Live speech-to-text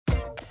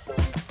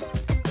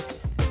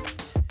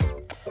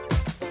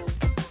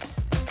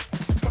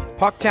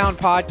Pucktown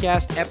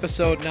Podcast,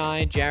 Episode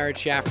 9, Jared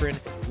Shafran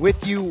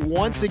with you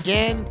once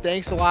again.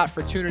 Thanks a lot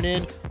for tuning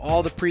in.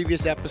 All the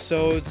previous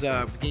episodes,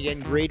 we've been getting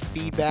great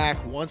feedback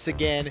once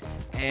again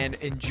and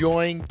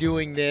enjoying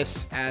doing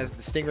this as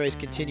the Stingrays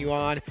continue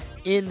on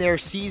in their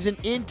season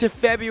into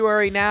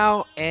February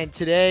now. And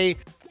today,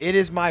 it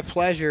is my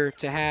pleasure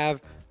to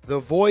have the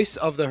voice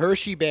of the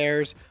Hershey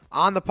Bears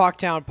on the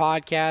Pucktown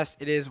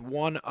Podcast. It is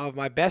one of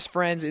my best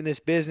friends in this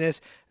business,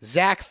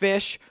 Zack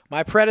Fisch.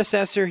 My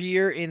predecessor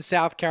here in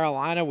South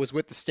Carolina was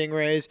with the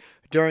Stingrays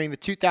during the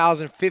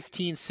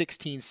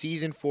 2015-16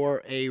 season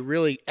for a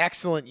really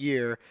excellent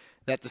year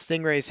that the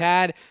Stingrays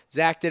had.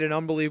 Zack did an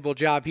unbelievable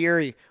job here.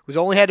 He was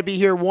only had to be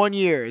here 1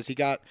 year as he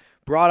got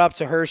brought up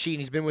to Hershey,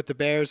 and he's been with the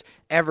Bears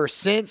ever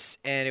since,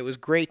 and it was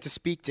great to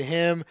speak to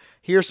him,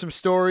 hear some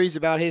stories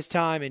about his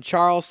time in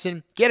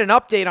Charleston, get an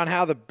update on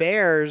how the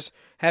Bears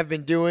have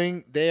been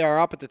doing. They are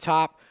up at the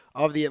top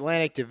of the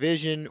Atlantic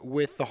Division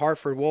with the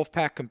Hartford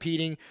Wolfpack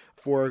competing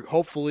for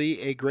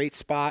hopefully a great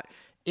spot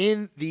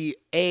in the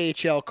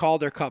AHL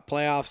Calder Cup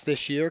playoffs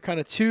this year. Kind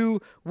of 2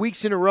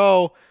 weeks in a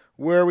row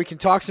where we can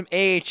talk some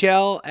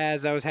AHL,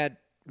 as I had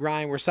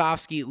Ryan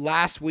Warsofsky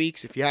last week.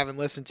 So if you haven't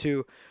listened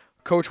to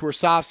Coach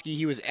Warsofsky,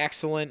 he was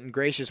excellent and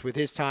gracious with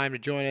his time to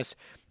join us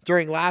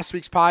during last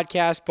week's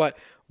podcast. But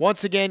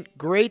once again,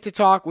 great to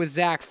talk with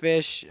Zack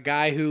Fisch, a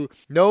guy who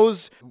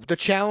knows the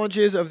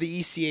challenges of the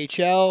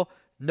ECHL,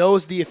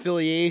 knows the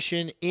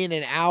affiliation in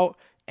and out,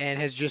 and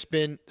has just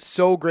been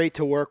so great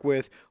to work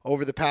with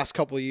over the past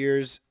couple of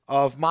years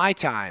of my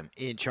time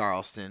in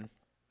Charleston.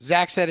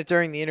 Zack said it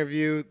during the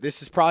interview.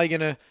 This is probably going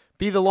to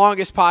be the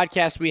longest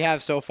podcast we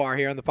have so far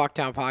here on the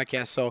Pucktown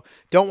Podcast, so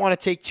don't want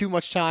to take too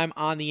much time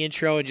on the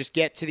intro and just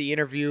get to the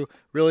interview.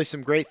 Really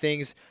some great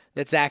things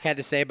that Zack had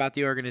to say about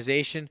the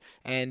organization,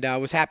 and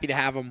was happy to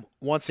have him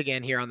once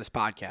again here on this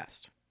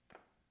podcast.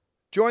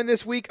 Joined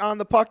this week on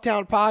the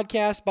Pucktown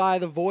Podcast by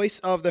the voice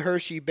of the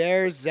Hershey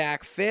Bears,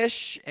 Zack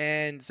Fisch.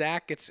 And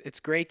Zack, it's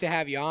great to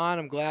have you on.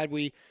 I'm glad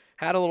we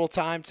had a little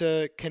time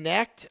to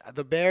connect.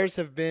 The Bears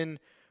have been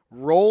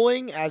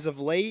rolling as of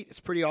late. It's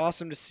pretty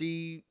awesome to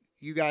see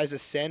you guys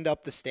ascend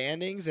up the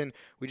standings, and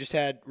we just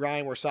had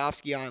Ryan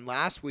Warsofsky on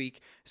last week,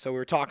 so we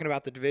were talking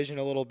about the division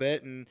a little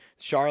bit, and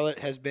Charlotte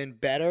has been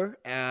better,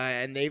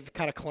 and they've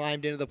kind of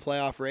climbed into the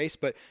playoff race,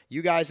 but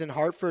you guys in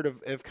Hartford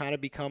have kind of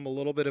become a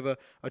little bit of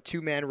a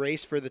two-man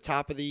race for the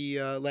top of the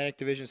Atlantic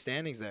Division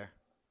standings there.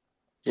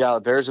 Yeah,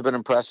 the Bears have been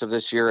impressive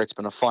this year. It's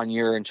been a fun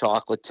year in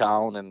Chocolate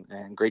Town,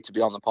 and great to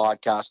be on the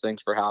podcast.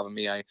 Thanks for having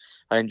me. I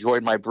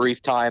enjoyed my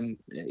brief time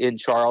in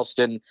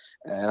Charleston,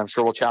 and I'm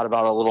sure we'll chat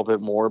about it a little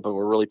bit more, but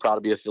we're really proud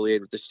to be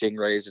affiliated with the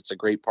Stingrays. It's a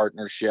great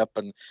partnership,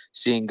 and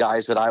seeing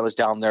guys that I was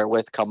down there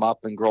with come up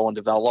and grow and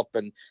develop,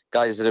 and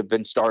guys that have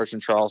been stars in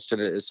Charleston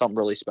is something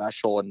really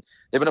special. And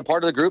they've been a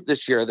part of the group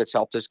this year that's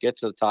helped us get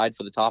to the tied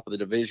for the top of the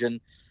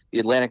division. The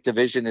Atlantic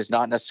Division does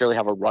not necessarily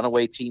have a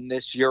runaway team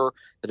this year.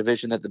 The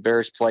division that the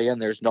Bears play in,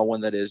 there's no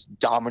one that is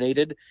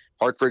dominated.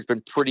 Hartford's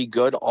been pretty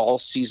good all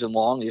season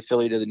long. The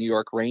affiliate of the New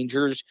York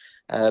Rangers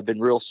have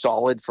been real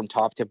solid from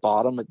top to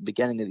bottom at the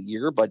beginning of the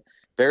year, but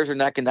Bears are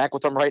neck and neck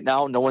with them right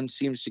now. No one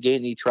seems to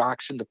gain any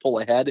traction to pull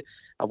ahead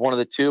of one of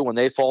the two. When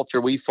they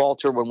falter, we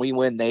falter. When we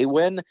win, they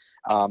win.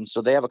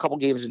 So they have a couple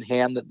games in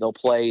hand that they'll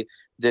play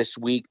this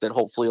week that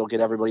hopefully will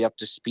get everybody up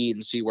to speed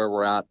and see where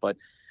we're at. But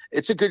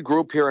it's a good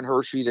group here in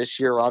Hershey this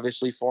year.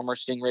 Obviously, former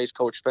Stingrays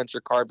coach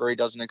Spencer Carberry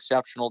does an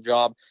exceptional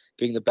job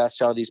getting the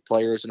best out of these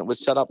players. And it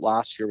was set up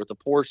last year with a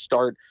poor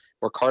start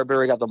where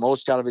Carberry got the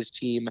most out of his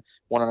team,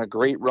 went on a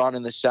great run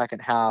in the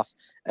second half.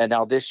 And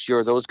now this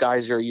year, those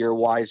guys are a year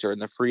wiser.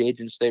 And the free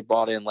agents they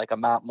brought in, like a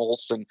Matt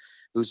Molson,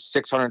 who's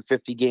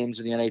 650 games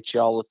in the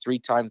NHL, a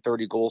 3-time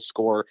 30-goal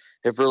scorer,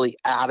 have really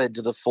added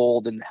to the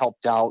fold and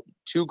helped out.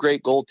 Two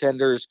great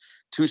goaltenders,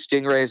 two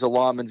Stingrays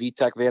alum, and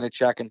Vitek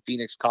Vanacek and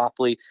Phoenix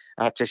Copley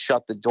to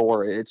shut the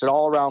door. It's an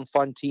all-around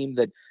fun team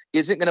that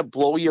isn't going to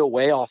blow you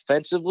away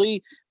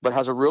offensively, but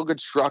has a real good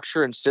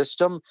structure and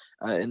system,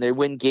 and they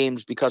win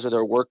games because of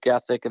their work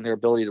ethic and their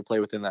ability to play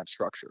within that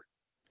structure.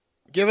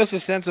 Give us a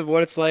sense of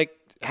what it's like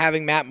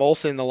having Matt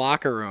Molson in the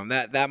locker room.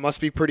 That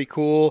must be pretty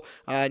cool.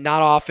 Not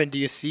often do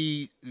you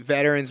see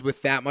veterans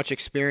with that much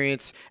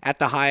experience at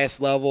the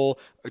highest level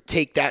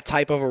take that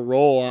type of a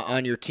role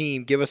on your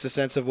team. Give us a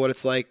sense of what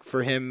it's like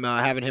for him,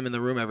 having him in the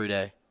room every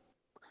day.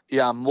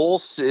 Yeah,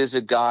 Mols is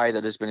a guy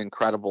that has been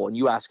incredible. And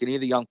you ask any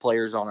of the young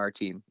players on our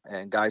team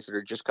and guys that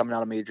are just coming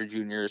out of major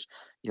juniors,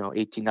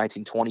 18,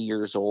 19, 20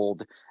 years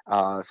old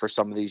for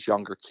some of these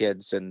younger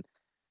kids. And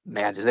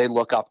man, do they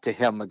look up to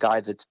him, a guy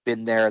that's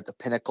been there at the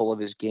pinnacle of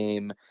his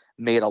game,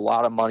 made a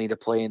lot of money to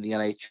play in the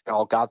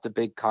NHL, got the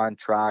big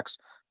contracts,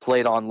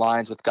 played on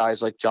lines with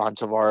guys like John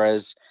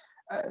Tavares.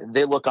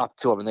 they look up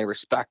to him and they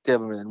respect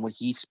him. And when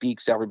he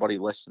speaks, everybody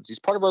listens. He's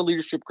part of our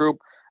leadership group.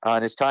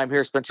 In his time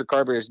here, Spencer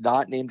Carberry is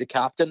not named a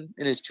captain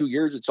in his 2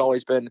 years. It's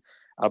always been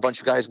a bunch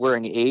of guys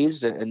wearing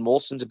A's, and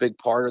Molson's a big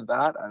part of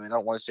that. I mean, I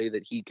don't want to say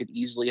that he could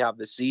easily have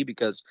the C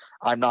because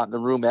I'm not in the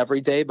room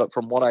every day, but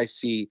from what I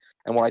see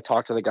and what I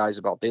talk to the guys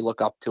about, they look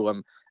up to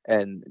him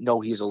and know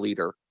he's a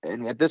leader.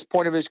 And at this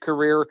point of his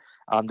career,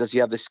 does he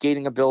have the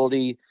skating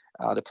ability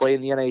to play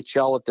in the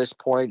NHL at this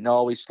point?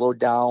 No, he slowed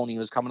down. He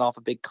was coming off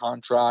a big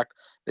contract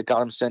that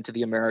got him sent to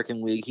the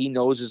American League. He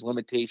knows his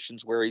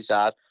limitations where he's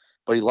at,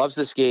 but he loves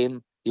this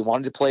game. He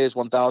wanted to play his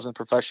 1,000th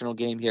professional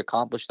game. He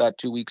accomplished that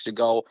 2 weeks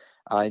ago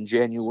in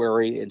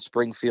January in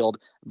Springfield.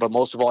 But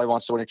most of all, he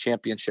wants to win a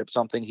championship,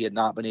 something he had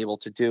not been able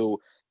to do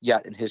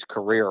yet in his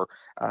career.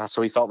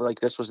 So he felt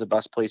like this was the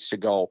best place to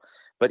go.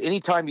 But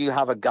anytime you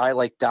have a guy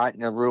like that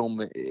in a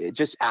room, it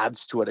just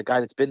adds to it. A guy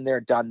that's been there,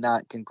 done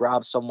that, can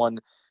grab someone,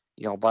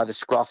 by the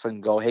scruff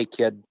and go, hey,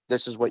 kid,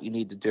 this is what you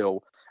need to do.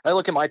 I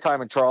look at my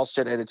time in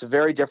Charleston, and it's a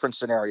very different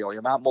scenario.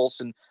 Matt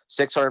Molson,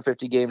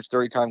 650 games,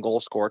 30-time goal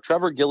scorer.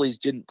 Trevor Gillies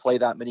didn't play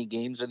that many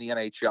games in the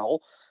NHL,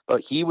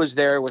 but he was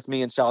there with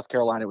me in South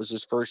Carolina. It was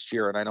his first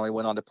year, and I know he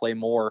went on to play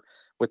more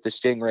with the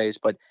Stingrays,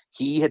 but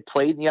he had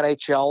played in the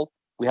NHL.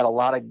 We had a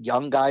lot of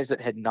young guys that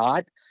had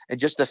not, and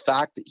just the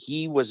fact that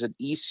he was an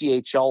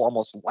ECHL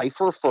almost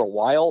lifer for a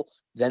while,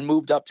 then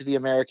moved up to the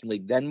American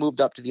League, then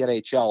moved up to the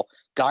NHL.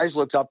 Guys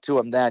looked up to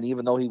him then,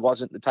 even though he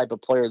wasn't the type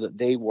of player that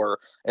they were,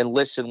 and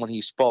listened when he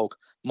spoke.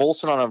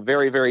 Molson on a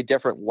very, very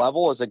different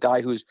level as a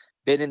guy who's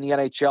been in the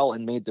NHL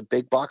and made the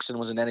big bucks and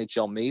was an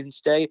NHL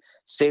mainstay.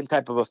 Same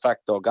type of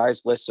effect, though.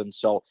 Guys listen.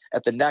 So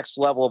at the next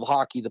level of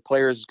hockey, the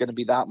player is going to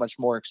be that much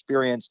more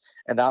experienced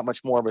and that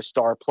much more of a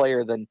star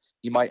player than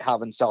you might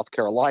have in South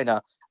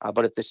Carolina.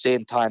 But at the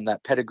same time,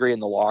 that pedigree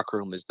in the locker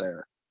room is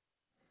there.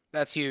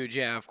 That's huge,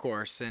 yeah, of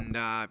course. And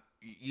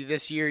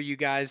this year, you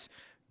guys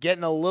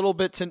getting a little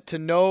bit to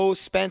know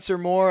Spencer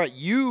more.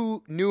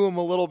 You knew him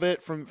a little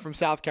bit from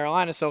South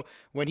Carolina, so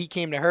when he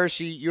came to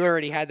Hershey, you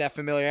already had that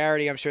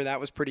familiarity. I'm sure that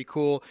was pretty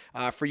cool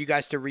for you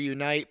guys to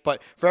reunite.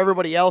 But for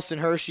everybody else in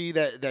Hershey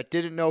that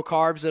didn't know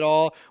Carbs at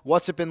all,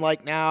 what's it been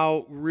like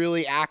now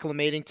really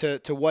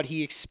acclimating to what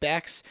he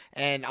expects?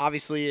 And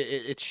obviously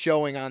it's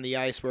showing on the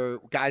ice where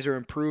guys are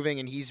improving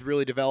and he's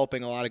really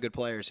developing a lot of good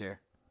players here.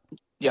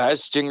 Yeah,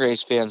 as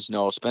Stingrays fans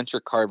know, Spencer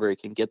Carberry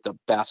can get the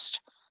best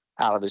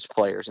out of his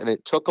players. And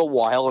it took a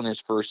while in his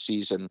first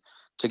season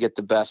to get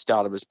the best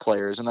out of his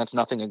players. And that's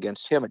nothing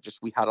against him. It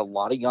just, we had a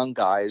lot of young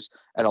guys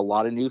and a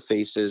lot of new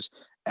faces,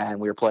 and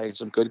we were playing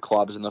some good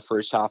clubs in the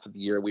first half of the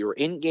year. We were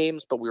in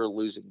games, but we were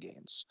losing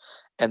games.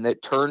 And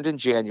it turned in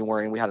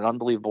January, and we had an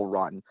unbelievable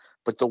run.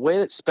 But the way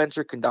that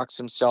Spencer conducts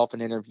himself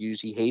in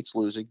interviews, he hates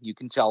losing. You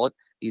can tell it.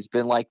 He's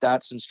been like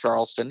that since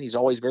Charleston. He's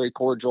always very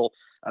cordial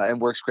and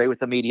works great with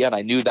the media. And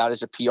I knew that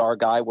as a PR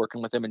guy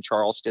working with him in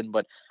Charleston,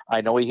 but I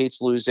know he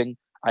hates losing.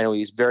 I know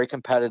he's very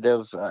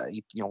competitive,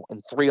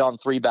 in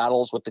 3-on-3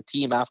 battles with the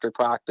team after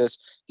practice.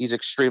 He's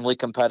extremely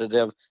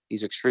competitive.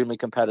 He's extremely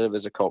competitive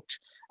as a coach.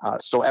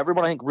 So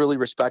everyone, I think, really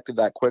respected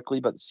that quickly,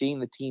 but seeing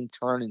the team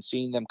turn and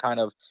seeing them kind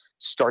of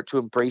start to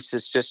embrace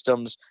his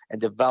systems and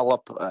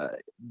develop,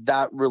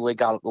 that really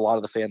got a lot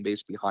of the fan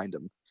base behind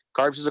him.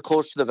 Carbs is a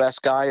close to the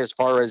vest guy as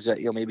far as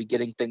maybe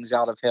getting things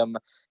out of him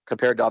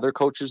compared to other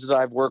coaches that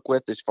I've worked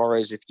with. As far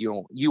as if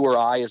you or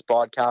I as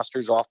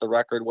broadcasters off the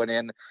record went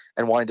in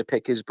and wanted to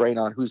pick his brain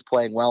on who's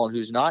playing well and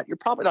who's not, you're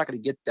probably not going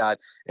to get that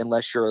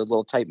unless you're a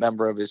little tight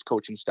member of his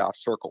coaching staff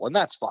circle, and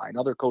that's fine.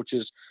 Other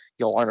coaches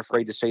aren't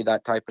afraid to say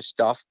that type of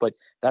stuff, but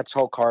that's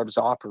how Carbs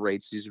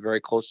operates. He's a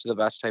very close to the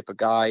vest type of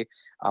guy.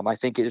 I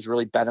think it has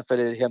really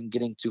benefited him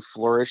getting to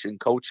flourish in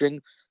coaching,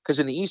 because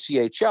in the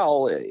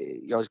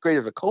ECHL, as great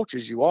of a coach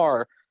as you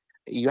are,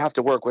 you have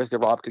to work with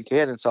Rob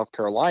Kincaid in South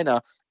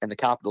Carolina and the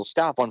Capital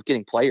staff on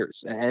getting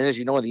players. And as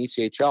you know, in the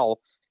ECHL,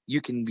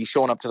 you can be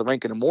showing up to the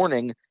rink in the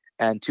morning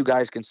and two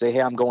guys can say,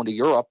 hey, I'm going to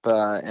Europe,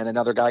 and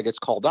another guy gets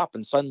called up,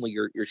 and suddenly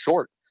you're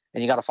short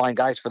and you got to find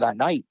guys for that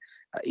night.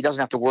 He doesn't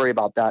have to worry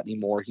about that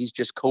anymore. He's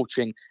just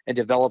coaching and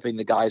developing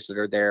the guys that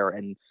are there.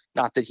 And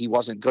not that he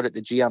wasn't good at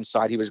the GM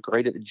side. He was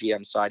great at the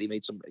GM side. He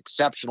made some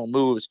exceptional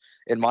moves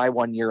in my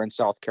 1 year in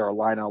South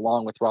Carolina,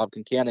 along with Rob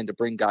Kincannon, to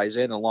bring guys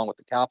in, along with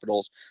the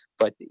Capitals.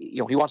 But, he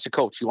wants to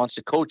coach. He wants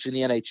to coach in the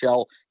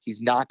NHL.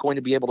 He's not going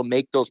to be able to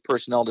make those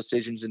personnel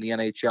decisions in the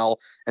NHL.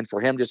 And for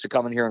him just to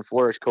come in here and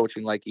flourish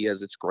coaching like he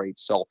is, it's great.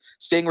 So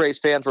Stingrays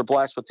fans were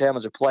blessed with him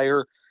as a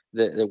player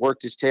that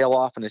worked his tail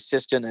off, an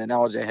assistant, and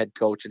now as a head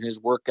coach. And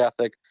his work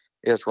ethic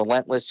is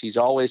relentless. He's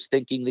always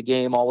thinking the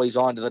game, always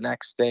on to the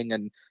next thing,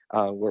 and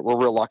we're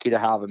real lucky to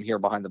have him here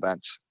behind the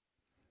bench.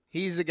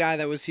 He's the guy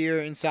that was here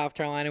in South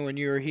Carolina when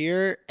you were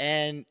here,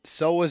 and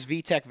so was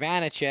Vitek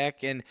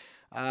Vanacek, and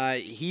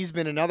he's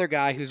been another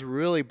guy who's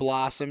really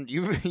blossomed.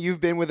 You've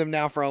been with him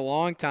now for a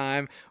long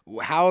time.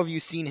 How have you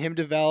seen him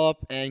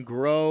develop and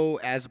grow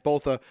as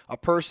both a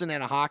person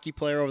and a hockey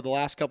player over the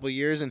last couple of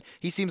years? And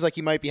he seems like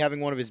he might be having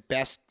one of his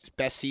best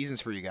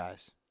seasons for you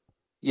guys.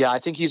 Yeah, I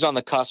think he's on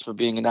the cusp of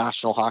being a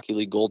National Hockey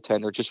League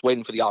goaltender, just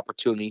waiting for the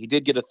opportunity. He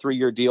did get a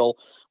 3-year deal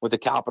with the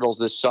Capitals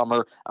this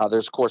summer.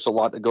 There's, of course, a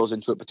lot that goes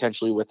into it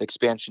potentially with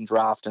expansion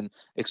draft and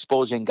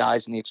exposing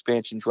guys in the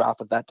expansion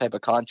draft with that type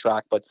of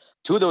contract. But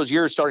 2 of those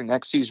years starting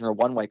next season are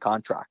one-way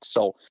contracts.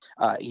 So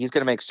he's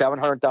going to make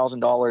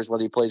 $700,000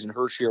 whether he plays in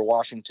Hershey or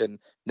Washington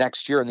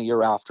next year and the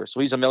year after. So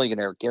he's a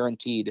millionaire,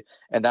 guaranteed.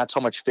 And that's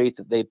how much faith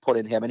that they put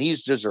in him. And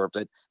he's deserved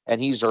it,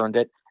 and he's earned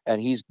it. And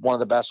he's one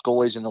of the best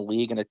goalies in the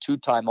league and a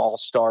 2-time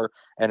All-Star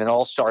and an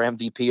All-Star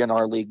MVP in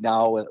our league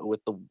now with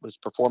his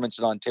performance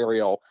in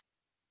Ontario.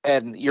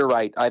 And you're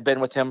right. I've been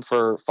with him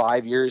for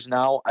 5 years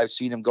now. I've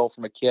seen him go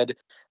from a kid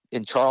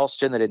in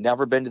Charleston that had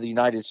never been to the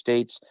United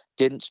States,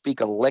 didn't speak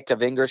a lick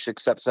of English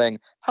except saying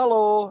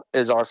hello,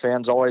 as our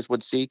fans always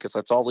would see, because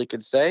that's all he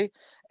could say.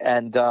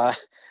 And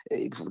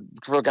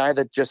for a guy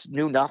that just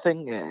knew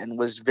nothing and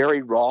was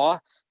very raw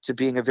to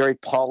being a very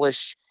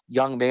polished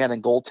young man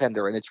and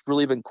goaltender. And it's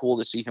really been cool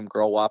to see him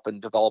grow up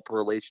and develop a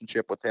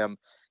relationship with him.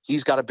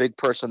 He's got a big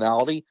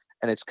personality,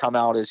 and it's come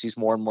out as he's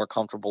more and more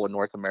comfortable in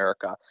North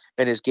America.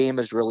 And his game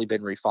has really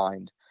been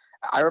refined.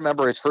 I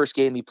remember his first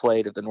game he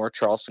played at the North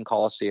Charleston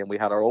Coliseum. We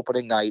had our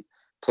opening night,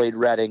 played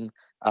Reading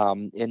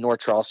in North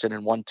Charleston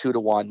and won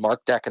 2-1.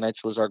 Mark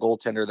Dekanich was our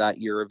goaltender that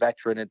year. A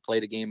veteran, had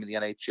played a game in the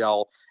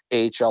NHL,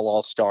 AHL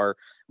All-Star,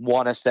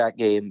 won us that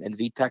game. And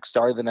Vitek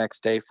started the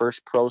next day,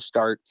 first pro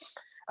start.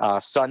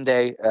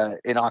 Sunday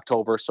in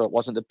October, so it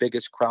wasn't the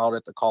biggest crowd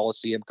at the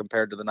Coliseum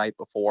compared to the night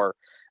before.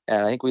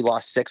 And I think we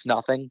lost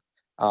 6-0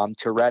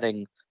 to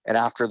Reading. And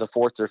after the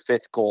 4th or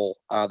 5th goal,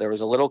 there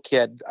was a little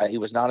kid. He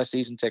was not a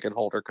season ticket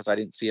holder because I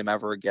didn't see him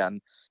ever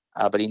again.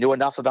 But he knew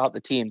enough about the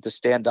team to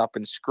stand up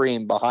and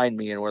scream behind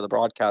me and where the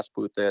broadcast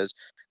booth is,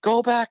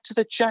 "Go back to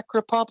the Czech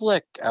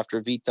Republic,"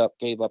 after Vita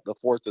gave up the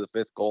 4th or the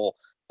 5th goal.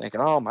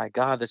 Thinking, oh my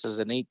God, this is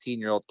an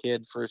 18-year-old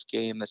kid, first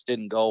game. This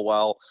didn't go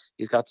well.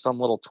 He's got some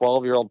little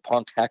 12-year-old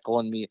punk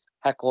heckling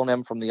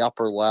him from the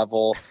upper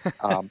level.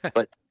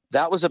 But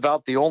that was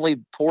about the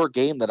only poor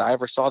game that I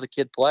ever saw the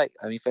kid play.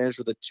 I mean, he finished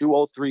with a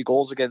 203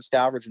 goals against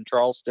average in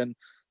Charleston,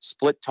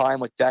 split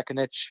time with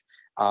Dekanich.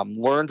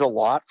 Learned a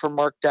lot from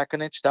Mark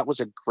Dekanich. That was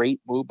a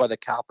great move by the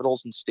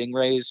Capitals and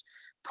Stingrays,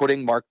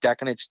 putting Mark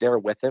Dekanich there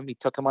with him. He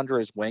took him under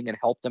his wing and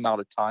helped him out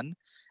a ton.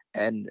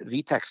 And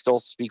Vitek still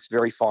speaks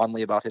very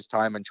fondly about his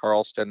time in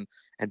Charleston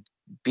and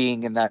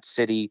being in that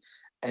city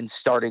and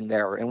starting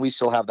there. And we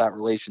still have that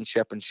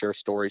relationship and share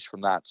stories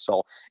from that.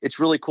 So it's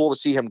really cool to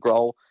see him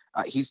grow.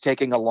 He's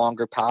taking a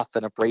longer path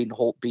than a Braden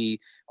Holtby,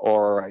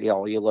 or,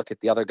 you look at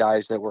the other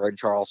guys that were in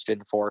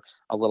Charleston for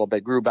a little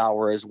bit,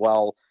 Grubauer as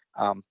well.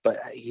 But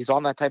he's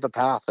on that type of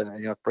path.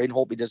 And, if Braden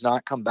Holtby does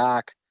not come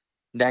back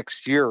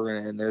next year,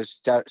 and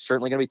there's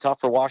certainly going to be tough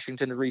for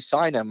Washington to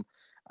re-sign him,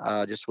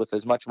 just with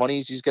as much money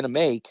as he's going to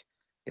make,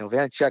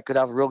 Vanacek could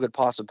have a real good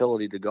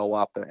possibility to go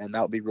up, and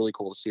that would be really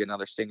cool to see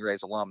another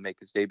Stingrays alum make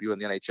his debut in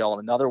the NHL.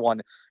 And another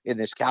one in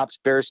this Caps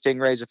Bears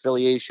Stingrays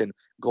affiliation,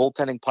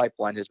 goaltending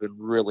pipeline has been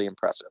really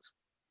impressive.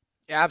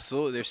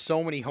 Absolutely. There's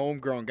so many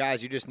homegrown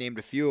guys. You just named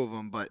a few of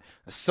them, but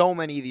so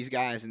many of these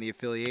guys in the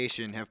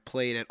affiliation have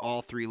played at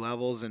all 3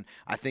 levels, and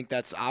I think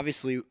that's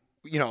obviously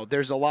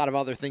there's a lot of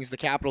other things the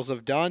Capitals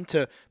have done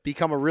to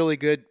become a really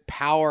good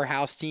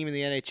powerhouse team in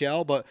the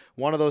NHL, but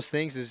one of those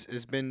things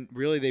has been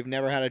really they've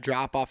never had a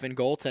drop-off in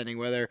goaltending,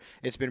 whether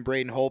it's been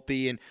Braden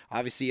Holtby, and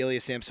obviously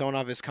Ilya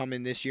Samsonov has come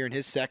in this year in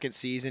his second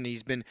season.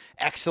 He's been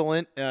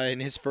excellent in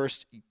his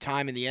first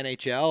time in the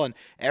NHL, and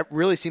it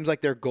really seems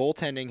like their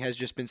goaltending has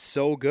just been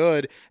so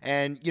good.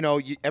 And,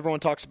 everyone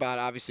talks about,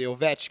 obviously,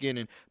 Ovechkin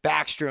and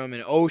Backstrom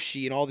and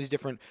Oshie and all these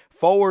different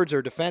forwards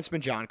or defensemen,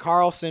 John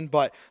Carlson,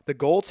 but the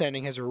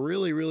goaltending has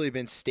really, really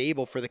been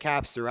stable for the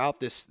Caps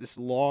throughout this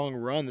long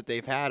run that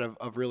they've had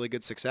of really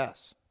good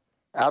success.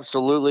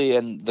 Absolutely,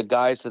 and the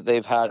guys that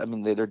they've had,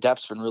 their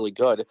depth's been really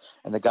good,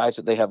 and the guys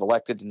that they have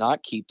elected to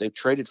not keep, they've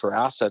traded for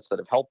assets that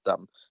have helped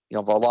them.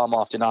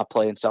 Varlamov did not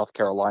play in South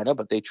Carolina,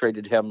 but they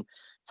traded him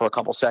for a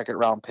couple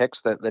second-round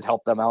picks that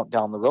helped them out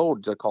down the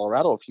road to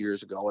Colorado a few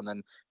years ago.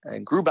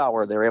 And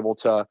Grubauer, they're able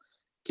to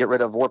get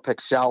rid of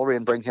Warpick's salary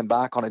and bring him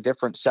back on a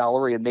different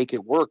salary and make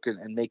it work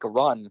and make a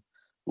run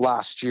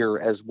last year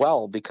as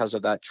well because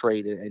of that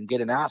trade and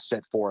get an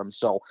asset for him.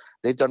 So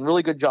they've done a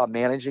really good job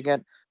managing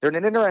it. They're in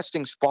an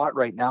interesting spot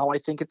right now, I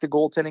think, at the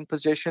goaltending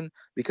position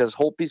because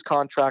Holtby's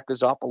contract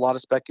is up. A lot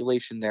of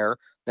speculation there.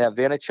 They have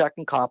Vanacek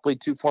and Copley,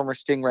 2 former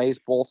Stingrays,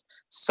 both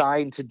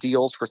signed to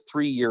deals for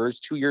 3 years,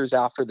 2 years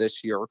after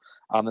this year,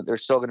 that they're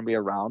still going to be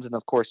around. And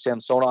of course,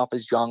 Samsonov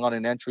is young on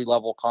an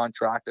entry-level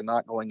contract and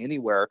not going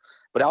anywhere.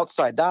 But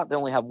outside that, they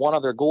only have one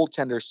other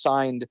goaltender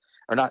signed,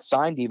 or not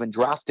signed even,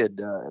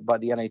 drafted by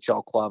the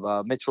NHL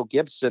club, Mitchell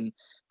Gibson,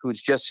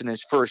 who's just in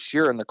his first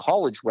year in the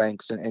college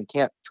ranks and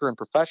can't turn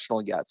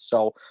professional yet.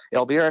 So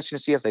it'll be interesting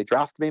to see if they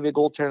draft maybe a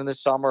goaltender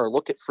this summer or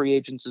look at free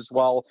agents as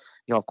well.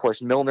 Of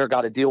course, Milner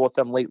got to deal with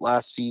them late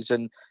last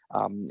season,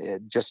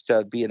 just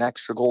to be an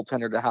extra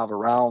goaltender to have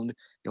around.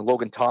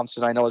 Logan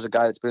Thompson, I know, is a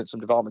guy that's been at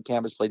some development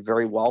camp, has played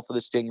very well for the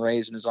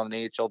Stingrays and is on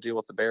an AHL deal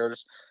with the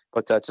Bears.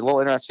 But it's a little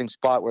interesting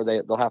spot where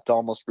they'll have to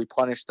almost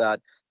replenish that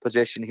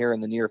position here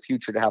in the near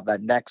future to have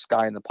that next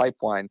guy in the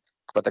pipeline.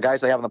 But the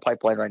guys they have in the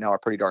pipeline right now are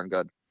pretty darn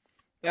good.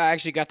 Yeah, I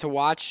actually got to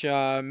watch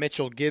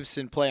Mitchell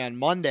Gibson play on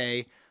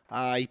Monday.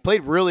 He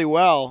played really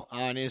well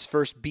in his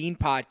first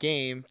Beanpot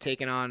game,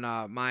 taking on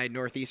my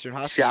Northeastern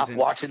Huskies.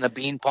 Watching the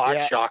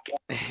Beanpot, shocking.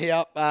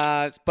 Yep.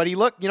 But he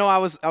looked, I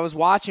was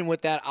watching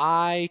with that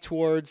eye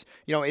towards,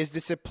 is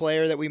this a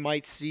player that we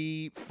might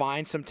see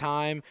find some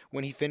time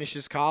when he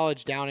finishes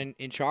college down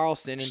in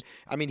Charleston? And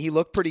I mean, he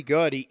looked pretty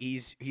good.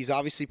 He's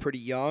obviously pretty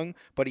young,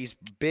 but he's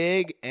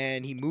big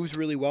and he moves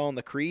really well in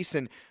the crease.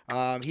 And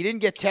he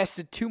didn't get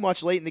tested too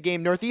much late in the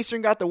game.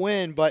 Northeastern got the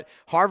win, but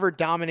Harvard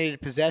dominated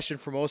possession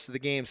for most of the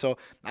game. So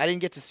I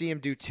didn't get to see him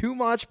do too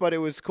much, but it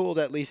was cool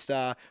to at least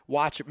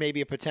watch maybe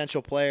a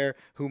potential player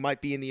who might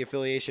be in the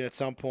affiliation at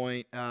some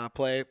point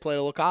play a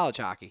little college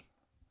hockey.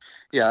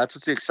 Yeah, that's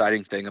what's the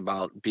exciting thing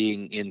about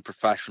being in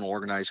professional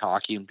organized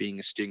hockey and being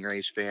a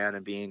Stingrays fan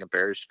and being a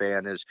Bears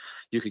fan is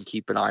you can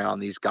keep an eye on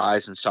these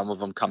guys, and some of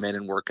them come in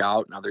and work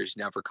out and others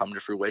never come to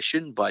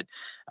fruition. But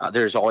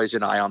there's always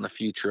an eye on the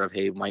future of,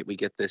 hey, might we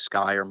get this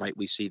guy or might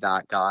we see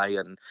that guy?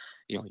 And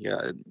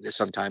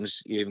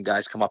sometimes even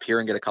guys come up here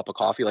and get a cup of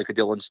coffee like a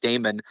Dylan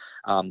Stamen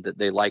that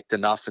they liked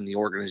enough in the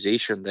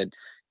organization that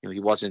he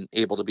wasn't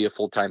able to be a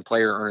full-time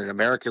player, earn an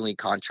American League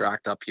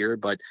contract up here,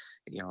 but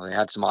they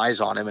had some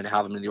eyes on him and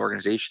have him in the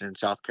organization in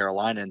South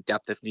Carolina, and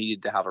depth if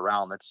needed to have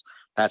around.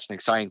 That's an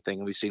exciting thing.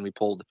 And we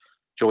pulled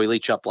Joey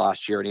Leach up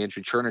last year and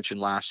Andrew Chernichin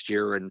last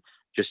year, and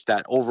just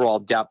that overall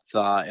depth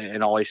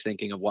and always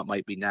thinking of what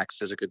might be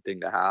next is a good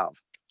thing to have.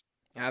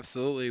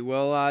 Absolutely.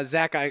 Well,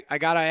 Zach, I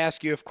got to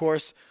ask you, of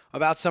course,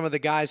 about some of the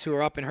guys who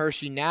are up in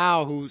Hershey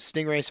now who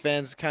Stingrays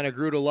fans kind of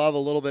grew to love a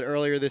little bit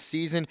earlier this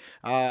season.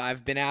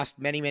 I've been asked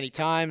many, many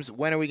times,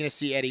 when are we going to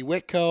see Eddie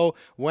Whitko?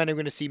 When are we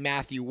going to see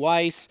Matthew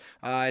Weiss?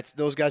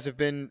 Those guys have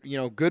been,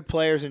 good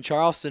players in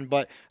Charleston,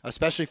 but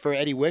especially for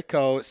Eddie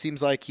Whitko, it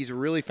seems like he's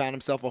really found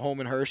himself a home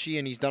in Hershey,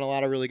 and he's done a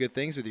lot of really good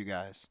things with you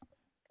guys.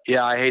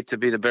 Yeah, I hate to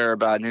be the bearer of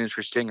bad news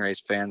for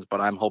Stingrays fans,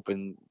 but I'm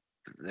hoping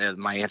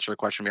my answer to the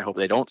question, I hope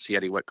they don't see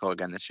Eddie Whitko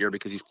again this year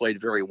because he's played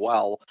very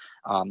well.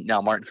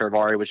 Now, Martin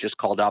Ferrari was just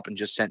called up and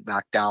just sent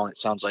back down. It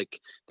sounds like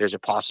there's a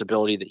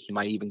possibility that he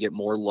might even get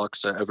more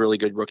looks. A really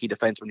good rookie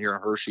defenseman here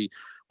in Hershey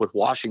with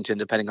Washington,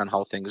 depending on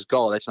how things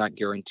go. That's not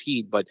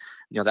guaranteed, but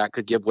that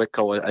could give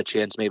Whitko a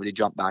chance maybe to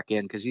jump back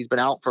in because he's been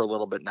out for a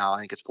little bit now. I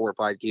think it's 4 or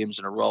 5 games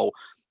in a row.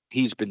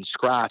 He's been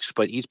scratched,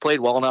 but he's played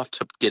well enough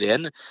to get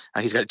in.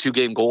 He's got a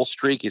 2-game goal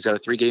streak. He's got a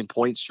 3-game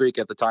point streak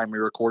at the time we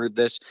recorded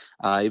this,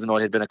 even though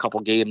it had been a couple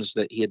games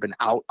that he had been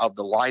out of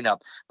the lineup.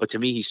 But to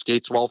me, he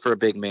skates well for a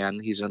big man.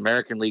 He's an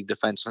American League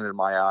defenseman in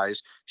my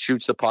eyes,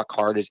 shoots the puck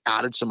hard, has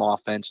added some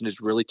offense, and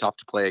is really tough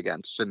to play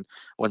against. And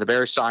when the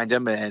Bears signed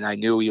him, and I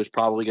knew he was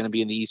probably going to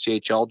be in the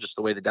ECHL, just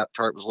the way the depth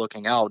chart was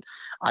looking out,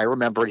 I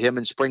remembered him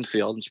in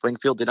Springfield. And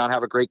Springfield did not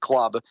have a great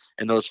club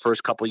in those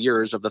first couple of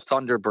years of the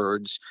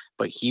Thunderbirds,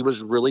 but he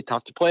was really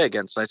tough to play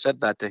against. I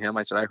said that to him.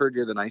 I said, I heard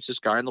you're the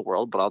nicest guy in the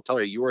world, but I'll tell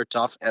you, you were a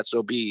tough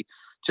SOB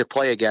to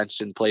play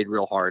against and played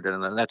real hard.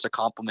 And that's a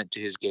compliment to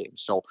his game.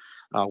 So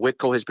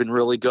Whitko has been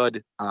really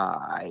good.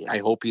 I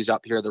hope he's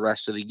up here the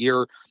rest of the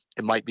year.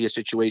 It might be a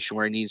situation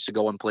where he needs to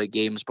go and play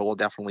games, but we'll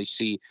definitely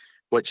see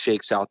what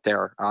shakes out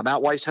there.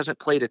 Matt Weiss hasn't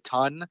played a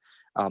ton.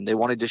 They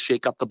wanted to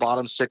shake up the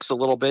bottom 6 a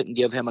little bit and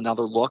give him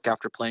another look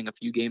after playing a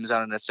few games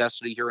out of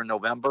necessity here in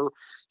November.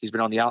 He's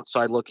been on the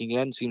outside looking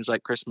in. Seems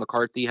like Chris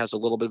McCarthy has a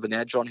little bit of an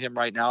edge on him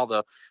right now,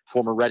 the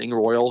former Reading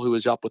Royal who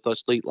was up with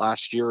us late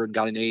last year and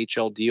got an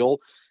AHL deal.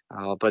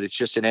 But it's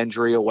just an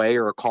injury away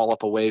or a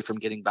call-up away from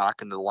getting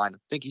back into the line. I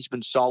think he's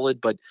been solid,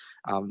 but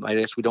I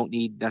guess we don't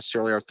need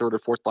necessarily our 3rd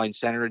or 4th line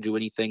center to do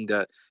anything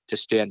to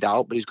stand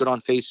out. But he's good on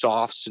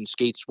face-offs and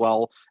skates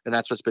well, and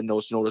that's what's been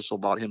most noticeable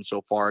about him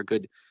so far. A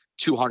good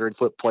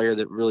 200-foot player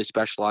that really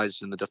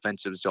specializes in the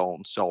defensive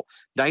zone. So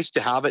nice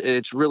to have it, and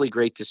it's really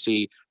great to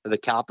see that the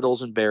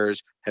Capitals and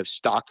Bears have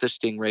stocked the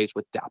Stingrays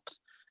with depth.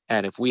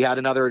 And if we had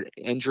another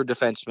injured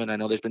defenseman, I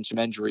know there's been some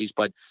injuries,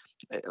 but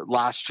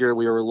last year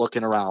we were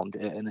looking around.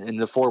 And in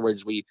the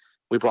forwards, we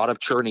brought up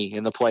Cherney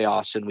in the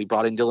playoffs, and we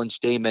brought in Dylan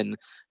Stamen,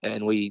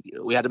 and we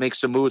had to make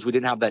some moves. We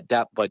didn't have that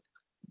depth, but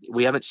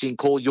we haven't seen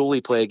Cole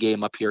Yulee play a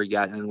game up here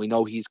yet, and we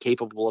know he's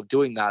capable of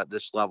doing that at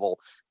this level.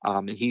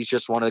 And he's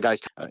just one of the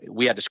guys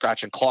we had to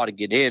scratch and claw to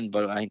get in,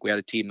 but I think we had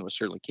a team that was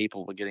certainly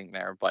capable of getting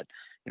there. But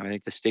I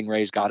think the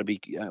Stingrays got to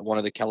be one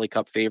of the Kelly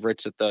Cup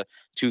favorites at the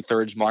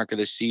 2/3 mark of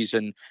this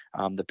season.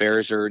 The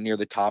Bears are near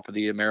the top of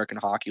the American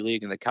Hockey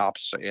League, and the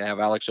Caps have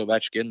Alex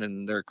Ovechkin,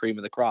 and they're cream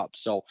of the crop.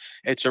 So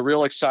it's a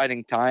real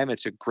exciting time.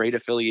 It's a great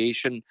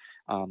affiliation.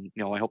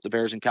 I hope the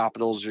Bears and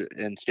Capitals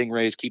and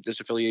Stingrays keep this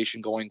affiliation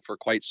going for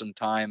quite some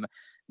time.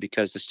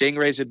 because the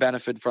Stingrays have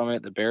benefited from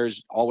it. The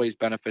Bears always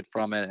benefit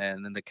from it.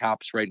 And then the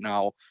Caps right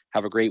now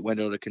have a great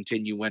window to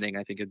continue winning.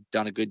 I think have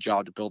done a good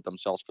job to build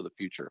themselves for the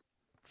future.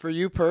 For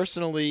you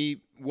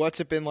personally, what's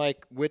it been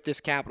like with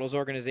this Capitals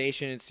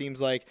organization? It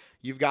seems like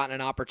you've gotten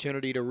an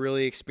opportunity to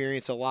really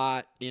experience a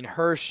lot in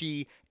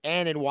Hershey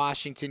and in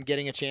Washington,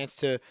 getting a chance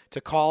to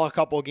call a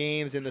couple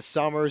games in the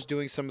summers,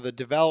 doing some of the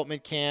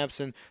development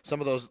camps and some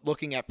of those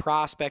looking at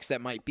prospects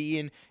that might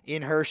be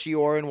in Hershey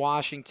or in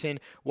Washington.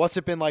 What's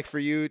it been like for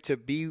you to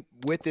be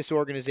with this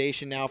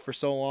organization now for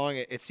so long?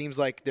 It seems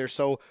like they're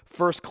so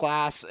first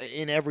class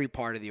in every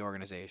part of the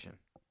organization.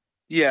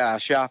 Yeah,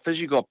 Shaf, as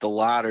you go up the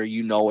ladder,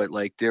 you know it.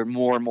 Like there are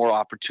more and more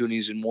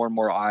opportunities and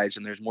more eyes,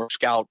 and there's more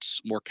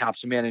scouts, more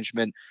caps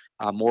management,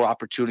 more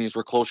opportunities.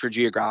 We're closer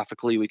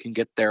geographically. We can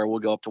get there. We'll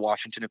go up to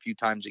Washington a few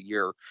times a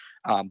year.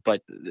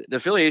 But the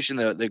affiliation,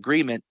 the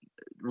agreement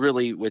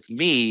really with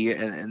me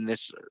and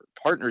this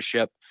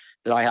partnership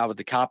that I have with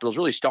the Capitals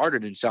really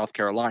started in South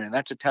Carolina. And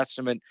that's a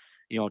testament,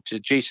 to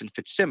Jason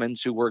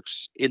Fitzsimmons, who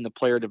works in the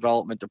player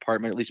development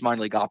department, at least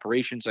minor league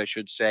operations, I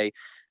should say,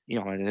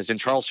 and is in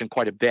Charleston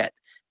quite a bit.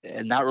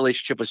 And that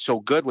relationship was so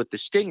good with the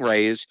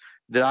Stingrays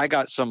that I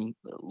got some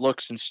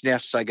looks and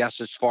sniffs, I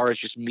guess, as far as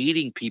just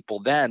meeting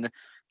people then,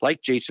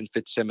 like Jason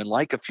Fitzsimmons,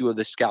 like a few of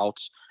the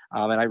scouts.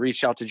 And I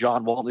reached out to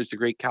John Walton, who's the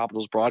great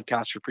Capitals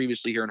broadcaster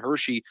previously here in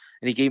Hershey,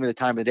 and he gave me the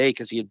time of day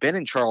because he had been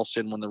in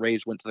Charleston when the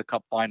Rays went to the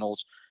Cup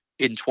Finals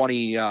in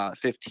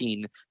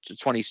 2015 to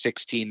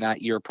 2016,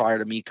 that year prior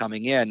to me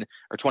coming in,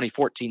 or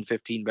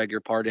 2014-15, beg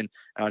your pardon,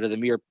 to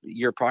the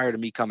year prior to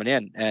me coming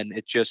in. And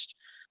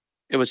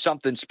it was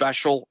something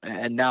special.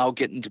 And now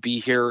getting to be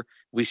here,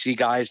 we see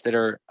guys that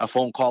are a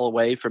phone call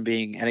away from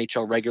being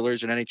NHL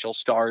regulars and NHL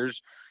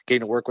stars,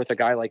 getting to work with a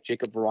guy like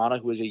Jacob Verana,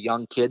 who is a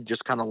young kid,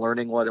 just kind of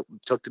learning what it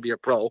took to be a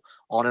pro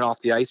on and off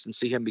the ice, and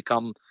see him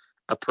become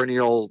a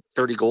perennial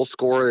 30-goal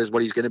scorer is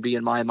what he's going to be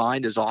in my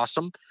mind is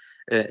awesome.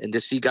 And to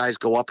see guys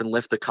go up and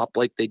lift the cup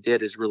like they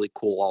did is really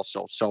cool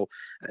also. So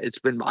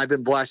I've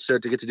been blessed to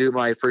get to do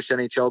my first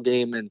NHL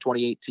game in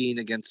 2018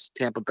 against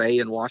Tampa Bay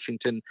and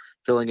Washington,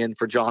 filling in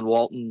for John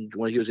Walton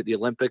when he was at the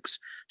Olympics.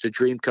 It's a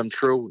dream come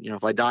true.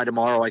 If I die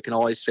tomorrow, I can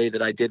always say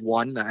that I did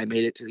one. I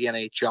made it to the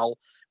NHL.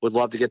 Would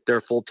love to get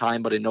there full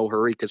time, but in no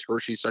hurry because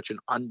Hershey's such an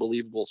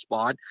unbelievable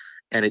spot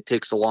and it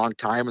takes a long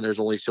time and there's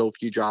only so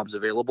few jobs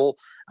available.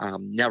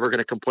 Never going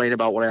to complain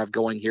about what I have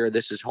going here.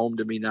 This is home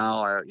to me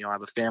now. I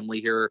have a family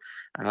here.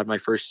 I had my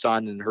first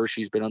son, and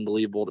Hershey's been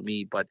unbelievable to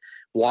me. But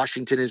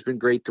Washington has been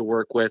great to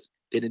work with.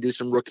 Getting to do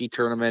some rookie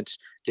tournaments,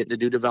 getting to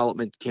do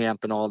development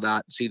camp and all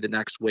that, see the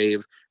next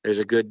wave. There's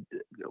a good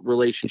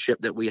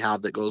relationship that we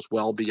have that goes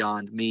well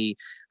beyond me.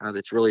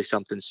 That's really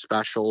something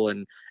special,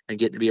 and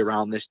getting to be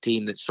around this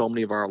team that so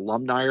many of our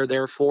alumni are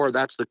there for.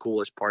 That's the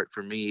coolest part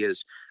for me,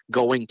 is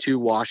going to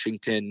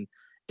Washington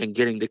and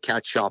getting to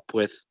catch up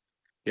with,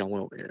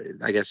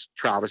 I guess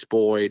Travis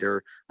Boyd,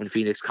 or when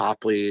Phoenix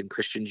Copley and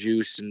Christian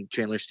Juice and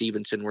Chandler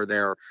Stevenson were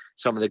there,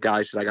 some of the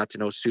guys that I got to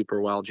know super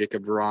well,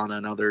 Jacob Verana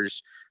and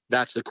others.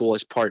 That's the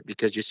coolest part,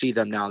 because you see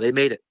them now. They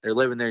made it. They're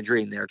living their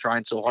dream. They're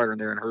trying so hard, and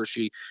they're in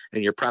Hershey,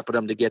 and you're prepping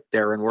them to get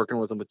there and working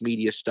with them with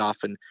media stuff,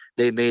 and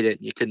they made it,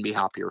 and you couldn't be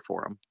happier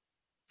for them.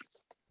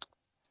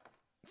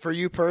 For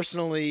you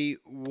personally,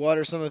 what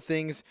are some of the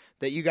things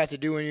that you got to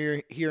do when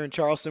you're here in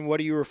Charleston? What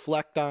do you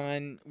reflect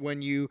on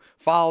when you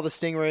follow the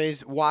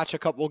Stingrays, watch a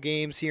couple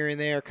games here and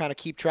there, kind of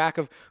keep track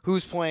of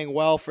who's playing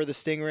well for the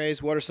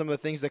Stingrays? What are some of the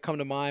things that come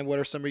to mind? What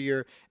are some of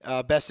your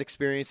best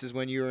experiences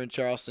when you were in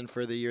Charleston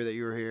for the year that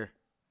you were here?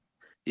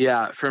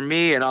 Yeah, for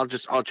me, and I'll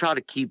try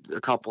to keep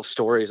a couple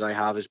stories I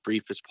have as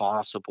brief as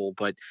possible,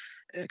 but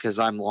because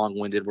I'm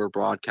long-winded, we're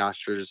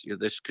broadcasters.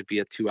 This could be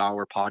a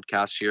 2-hour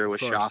podcast here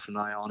with Shaf and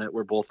I on it.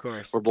 We're both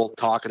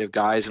talkative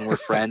guys, and we're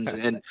friends.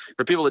 And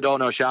for people that don't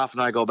know, Shaf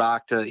and I go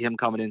back to him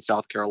coming in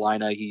South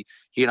Carolina. He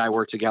and I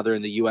worked together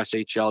in the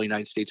USHL,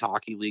 United States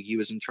Hockey League. He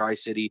was in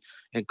Tri-City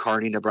and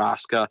Kearney,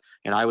 Nebraska,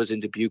 and I was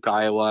in Dubuque,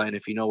 Iowa. And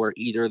if you know where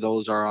either of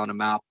those are on a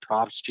map,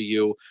 props to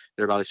you.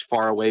 They're about as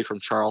far away from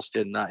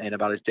Charleston and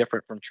about as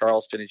different from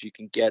Charleston as you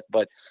can get.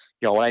 But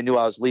when I knew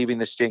I was leaving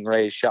the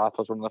Stingrays, Shaf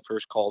was one of the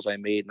first calls I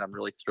made, and I'm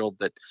really thrilled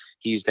that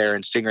he's there.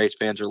 And Stingrays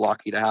fans are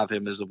lucky to have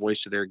him as the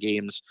voice of their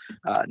games,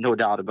 no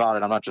doubt about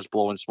it. I'm not just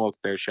blowing smoke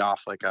there, Shaf.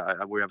 Like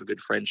we have a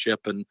good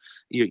friendship, and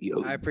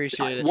I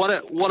appreciate it.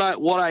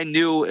 What I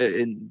knew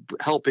in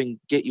helping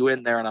get you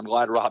in there, and I'm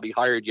glad Robbie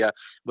hired you,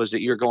 was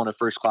that you're going to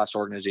first class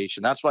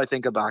organization. That's what I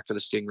think back to the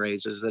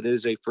Stingrays, is that it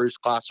is a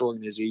first class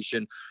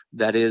organization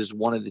that is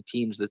one of the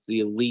teams that's the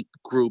elite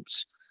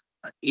groups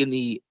in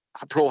the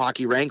pro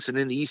hockey ranks and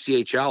in the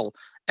ECHL.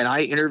 And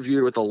I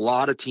interviewed with a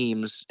lot of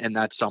teams in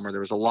that summer.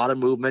 There was a lot of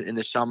movement in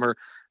the summer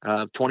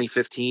of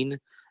 2015.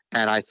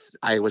 And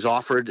I was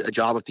offered a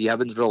job with the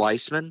Evansville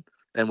Icemen.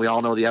 And we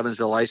all know the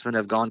Evansville Icemen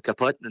have gone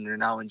kaput, and they're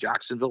now in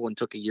Jacksonville and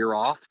took a year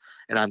off.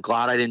 And I'm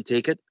glad I didn't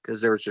take it,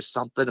 because there was just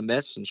something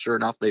amiss. And sure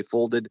enough, they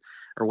folded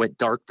or went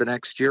dark the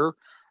next year.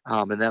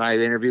 And then I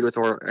interviewed with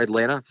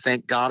Atlanta.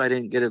 Thank God I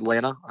didn't get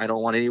Atlanta. I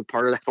don't want any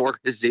part of that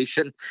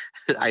organization.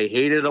 I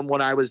hated them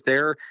when I was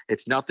there.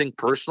 It's nothing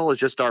personal. It's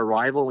just our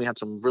rival. We had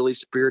some really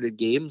spirited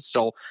games.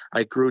 So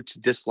I grew to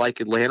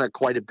dislike Atlanta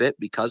quite a bit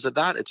because of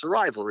that. It's a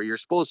rivalry. You're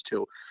supposed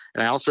to.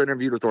 And I also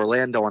interviewed with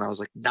Orlando, and I was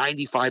like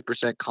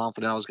 95%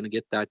 confident I was going to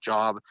get that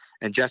job.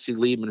 And Jesse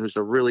Liebman, who's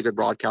a really good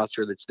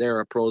broadcaster that's there,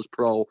 a pro's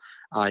pro,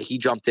 he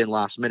jumped in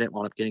last minute,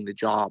 wound up getting the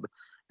job.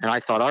 And I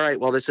thought, all right,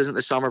 well, this isn't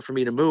the summer for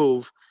me to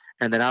move.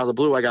 And then out of the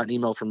blue, I got an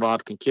email from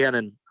Rob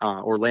Kincannon.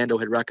 Orlando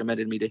had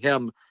recommended me to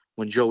him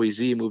when Joey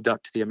Z moved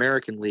up to the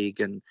American League.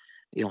 And,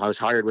 I was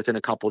hired within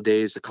a couple of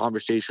days. The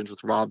conversations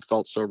with Rob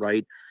felt so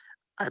right.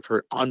 I've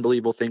heard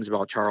unbelievable things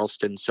about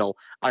Charleston. So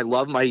I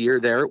love my year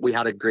there. We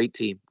had a great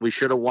team. We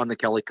should have won the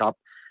Kelly Cup.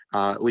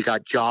 We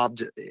got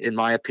jobbed, in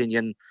my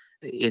opinion,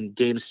 in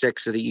Game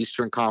 6 of the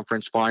Eastern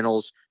Conference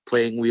Finals,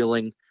 playing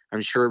Wheeling.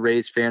 I'm sure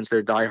Rays fans,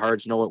 their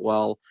diehards, know it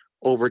well.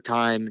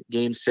 Overtime,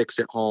 Game 6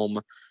 at home.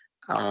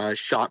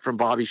 Shot from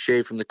Bobby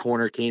Shea from the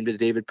corner came to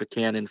David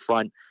Pecan in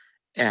front,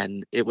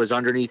 and it was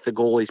underneath the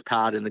goalie's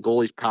pad, and the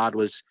goalie's pad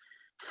was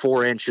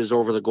 4 inches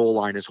over the goal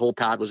line. His whole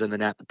pad was in the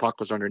net. The puck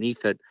was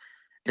underneath it.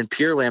 And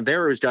Pierre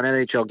Lambert, who's done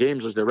NHL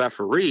games, was the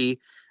referee.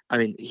 I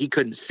mean, he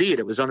couldn't see it.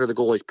 It was under the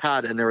goalie's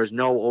pad, and there was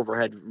no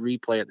overhead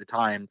replay at the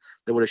time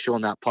that would have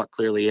shown that puck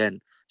clearly in.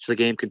 So the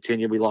game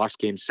continued. We lost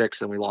Game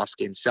 6, and we lost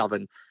Game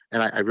 7.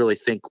 And I really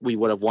think we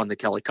would have won the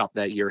Kelly Cup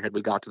that year had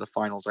we got to the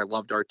finals. I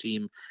loved our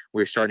team.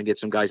 We were starting to get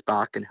some guys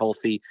back and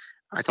healthy.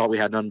 I thought we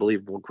had an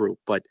unbelievable group.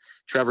 But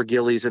Trevor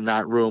Gillies in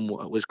that room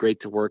was great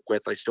to work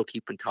with. I still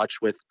keep in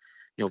touch with,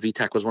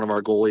 Vitek was one of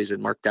our goalies,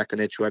 and Mark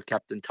Dekanich, who I've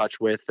kept in touch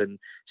with, and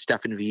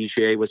Stefan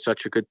Vigier was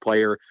such a good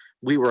player.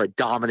 We were a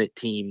dominant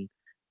team,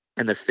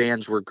 and the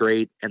fans were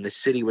great, and the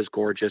city was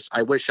gorgeous.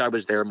 I wish I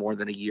was there more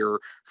than a year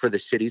for the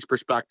city's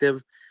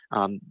perspective.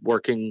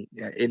 Working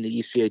in the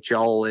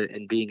ECHL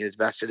and being as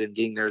vested in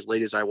getting there as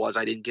late as I was,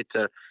 I didn't get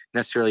to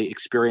necessarily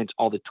experience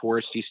all the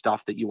touristy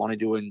stuff that you want to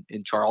do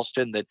in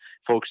Charleston that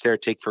folks there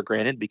take for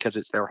granted because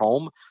it's their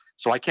home.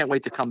 So I can't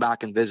wait to come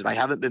back and visit. I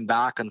haven't been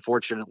back,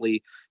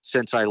 unfortunately,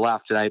 since I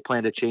left, and I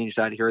plan to change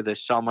that here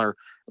this summer.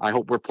 I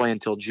hope we're playing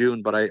until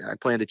June, but I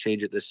plan to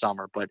change it this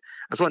summer. But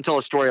I just want to tell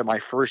a story of my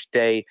first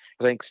day.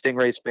 I think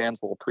Stingrays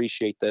fans will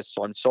appreciate this.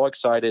 So I'm so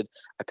excited.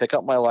 I pick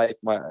up my wife.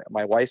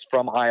 My wife's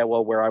from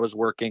Iowa, where I was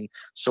working,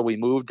 so we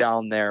moved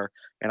down there,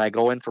 and I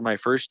go in for my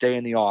first day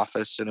in the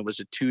office, and it was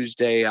a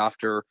Tuesday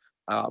after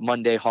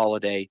Monday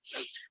holiday.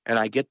 And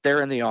I get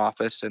there in the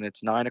office, and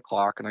it's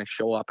 9:00, and I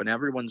show up, and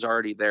everyone's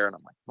already there. And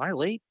I'm like, am I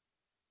late?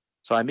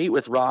 So I meet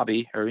with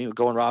Robbie, or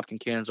go in Rob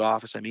Kincannon's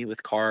office. I meet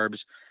with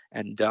Carbs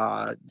and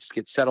just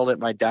get settled at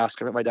my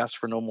desk. I'm at my desk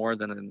for no more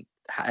than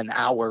an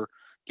hour,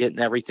 getting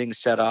everything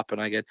set up.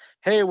 And I get,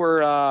 hey,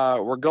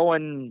 we're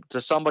going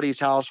to somebody's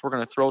house. We're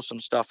going to throw some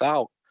stuff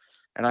out.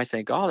 And I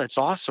think, oh, that's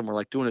awesome. We're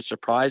like doing a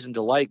surprise and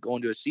delight,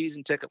 going to a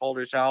season ticket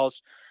holder's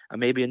house,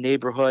 maybe a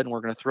neighborhood, and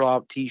we're going to throw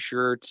out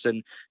T-shirts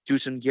and do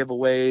some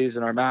giveaways,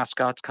 and our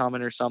mascot's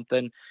coming or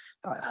something.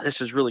 This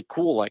is really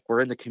cool. Like,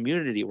 we're in the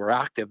community. We're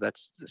active.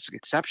 That's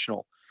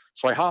exceptional.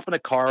 So I hop in a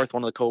car with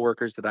one of the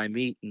coworkers that I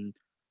meet, and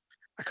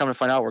I come to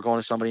find out we're going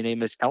to somebody named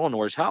Miss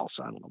Eleanor's house.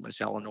 I don't know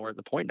Miss Eleanor at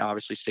the point. Now,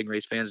 obviously,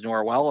 Stingrays fans know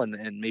her well,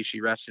 and may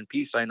she rest in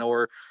peace. I know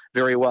her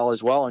very well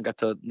as well, and got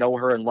to know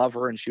her and love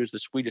her, and she was the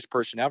sweetest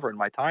person ever in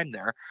my time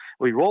there.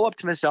 We roll up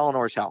to Miss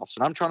Eleanor's house,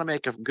 and I'm trying to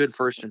make a good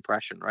first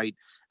impression, right?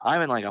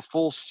 I'm in like a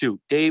full suit,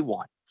 day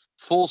one,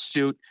 full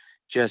suit,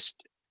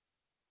 just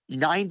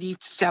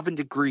 97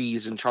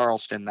 degrees in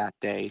Charleston that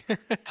day.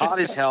 Hot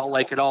as hell,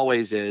 like it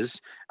always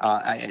is.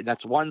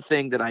 That's one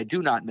thing that I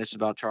do not miss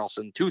about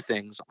Charleston. Two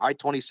things: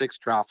 I-26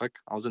 traffic.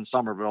 I was in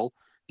Somerville.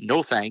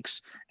 No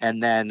thanks.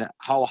 And then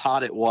how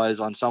hot it was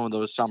on some of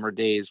those summer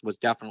days was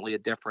definitely a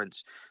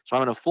difference. So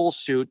I'm in a full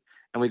suit,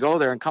 and we go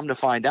there, and come to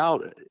find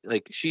out,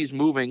 like, she's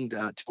moving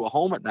to a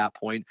home at that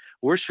point.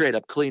 We're straight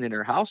up cleaning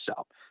her house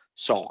out.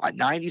 So at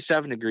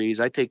 97 degrees,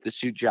 I take the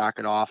suit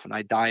jacket off, and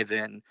I dive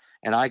in,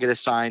 and I get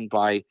assigned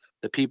by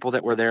the people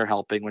that were there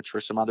helping, which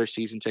were some other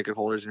season ticket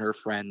holders and her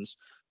friends,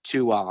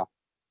 to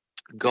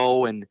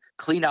go and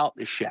clean out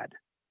the shed.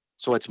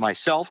 So it's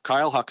myself,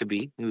 Kyle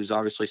Huckabee, who's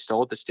obviously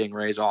still at the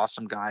Stingrays,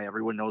 awesome guy.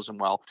 Everyone knows him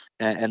well.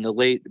 And the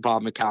late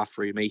Bob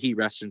McCaffrey, may he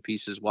rest in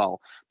peace as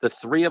well. The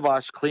three of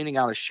us cleaning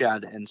out a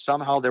shed, and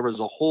somehow there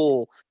was a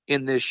hole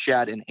in this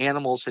shed, and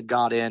animals had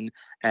got in,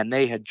 and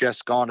they had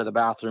just gone to the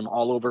bathroom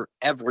all over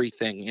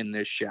everything in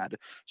this shed.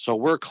 So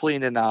we're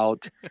cleaning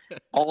out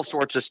all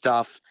sorts of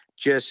stuff,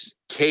 just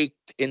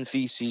caked in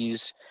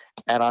feces.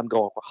 And I'm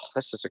going, oh,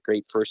 this is a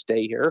great first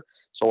day here.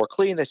 So we're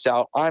cleaning this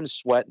out. I'm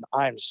sweating.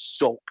 I'm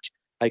soaked.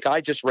 Like,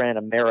 I just ran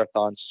a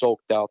marathon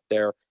soaked out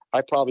there.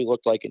 I probably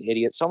looked like an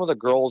idiot. Some of the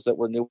girls that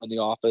were new in the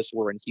office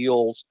were in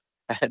heels.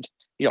 And,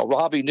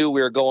 Robbie knew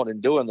we were going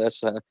and doing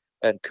this.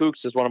 And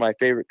Kooks is one of my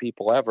favorite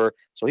people ever.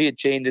 So he had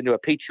changed into a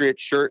Patriot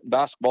shirt and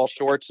basketball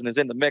shorts and is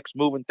in the mix,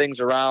 moving things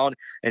around.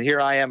 And here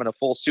I am in a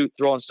full suit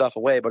throwing stuff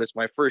away. But it's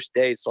my first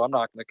day, so I'm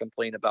not going to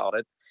complain about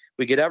it.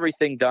 We get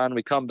everything done.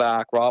 We come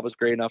back. Rob was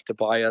great enough to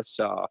buy us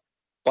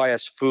buy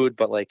us food,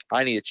 but like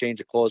I need a change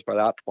of clothes by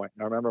that point.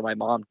 And I remember my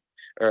mom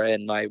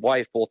and my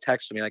wife both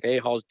texted me like, "Hey,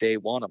 how's day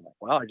one?" I'm like,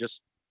 "Well, I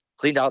just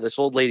cleaned out this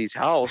old lady's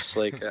house.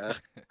 Like,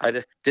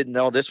 didn't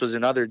know this was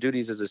in other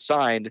duties as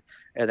assigned."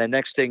 And then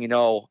next thing you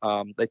know,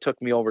 they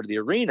took me over to the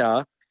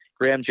arena.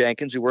 Graham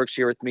Jenkins, who works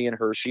here with me in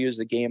Hershey, who's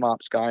the game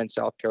ops guy in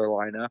South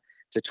Carolina,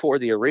 to tour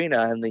the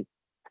arena. And the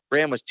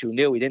Graham was too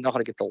new. He didn't know how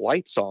to get the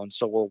lights on.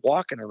 So we're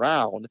walking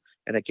around.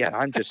 And again,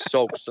 I'm just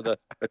soaked. So the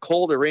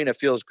cold arena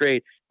feels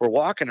great. We're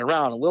walking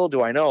around. And little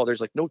do I know, there's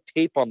like no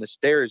tape on the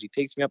stairs. He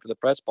takes me up to the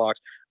press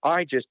box.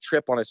 I just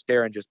trip on a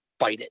stair and just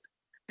bite it.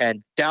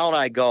 And down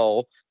I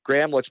go.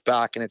 Graham looks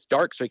back and it's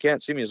dark, so he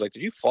can't see me. He's like,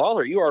 "Did you fall?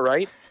 Are you all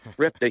right?"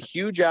 Ripped a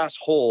huge ass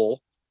hole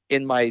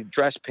in my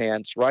dress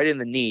pants right in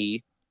the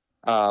knee.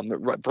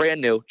 Brand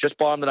new, just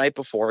bought them the night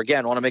before.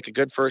 Again, want to make a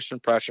good first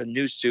impression.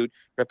 New suit,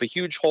 rip a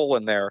huge hole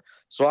in there.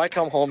 So I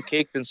come home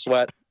caked in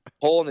sweat,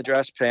 hole in the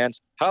dress pants.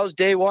 "How's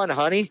day one,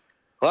 honey?"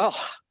 "Well,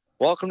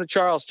 welcome to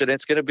Charleston.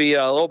 It's going to be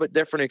a little bit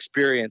different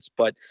experience,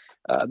 but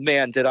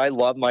man, did I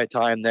love my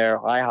time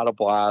there. I had a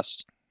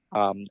blast.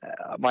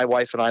 My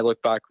wife and I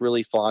look back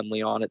really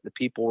fondly on it. The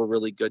people were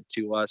really good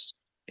to us.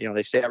 You know,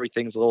 they say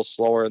everything's a little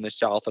slower in the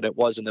South, and it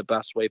was in the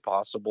best way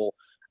possible.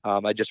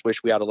 I just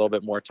wish we had a little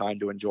bit more time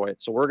to enjoy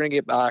it. So we're going to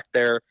get back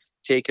there,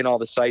 taking all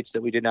the sites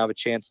that we didn't have a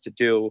chance to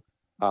do.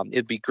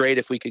 It'd be great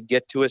if we could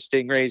get to a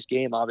Stingrays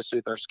game. Obviously,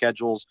 with our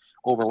schedules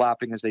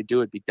overlapping as they do,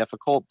 it'd be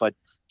difficult. But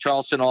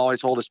Charleston will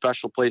always hold a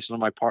special place in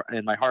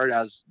my heart,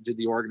 as did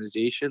the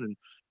organization. And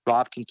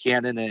Rob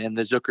Kincannon and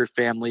the Zucker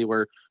family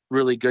were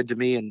really good to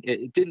me. And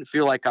it didn't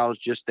feel like I was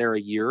just there a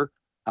year.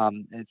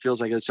 It feels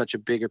like it was such a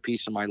bigger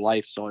piece of my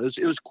life. So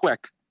it was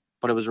quick,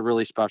 but it was a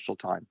really special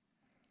time.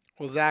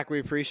 Well, Zach, we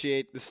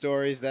appreciate the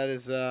stories. That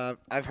is,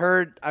 I've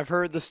heard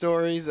the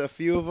stories, a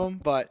few of them,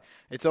 but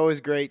it's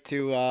always great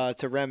to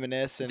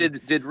reminisce.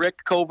 And did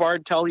Rick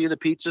Covard tell you the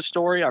pizza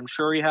story? I'm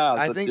sure he has.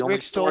 I think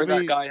Rick's told me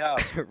that guy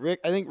has.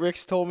 I think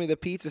Rick's told me the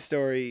pizza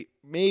story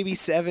maybe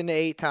 7 to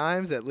 8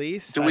 times at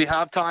least. Do we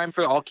have time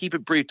for? I'll keep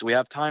it brief. Do we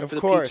have time for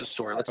the pizza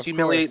story? Let's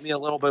humiliate me a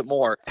little bit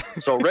more.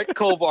 So Rick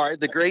Covard,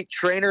 the great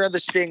trainer of the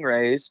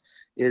Stingrays,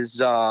 is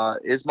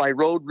my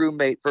road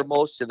roommate for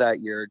most of that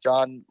year.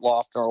 John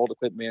Lofton, our old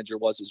equipment manager,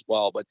 was as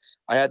well. But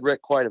I had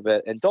Rick quite a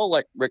bit. And don't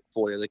let Rick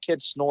fool you. The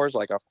kid snores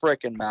like a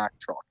frickin' Mack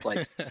truck.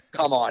 Like,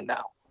 come on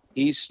now.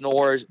 He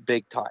snores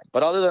big time.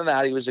 But other than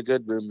that, he was a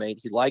good roommate.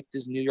 He liked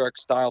his New York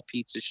style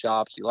pizza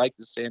shops. He liked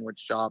the sandwich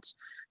shops.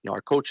 You know,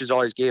 our coaches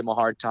always gave him a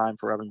hard time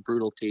for having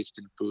brutal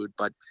tasting food.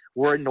 But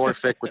we're in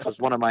Norfolk, which was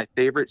one of my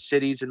favorite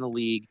cities in the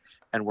league.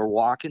 And we're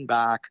walking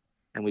back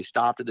and we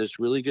stopped at this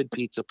really good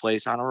pizza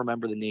place. I don't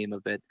remember the name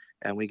of it.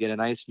 And we get a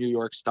nice New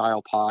York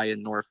style pie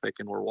in Norfolk.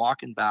 And we're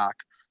walking back.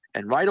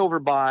 And right over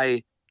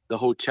by the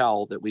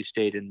hotel that we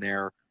stayed in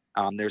there,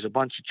 there's a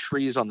bunch of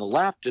trees on the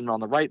left, and on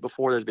the right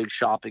before there's a big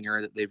shopping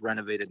area that they've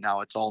renovated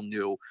now. It's all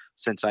new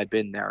since I've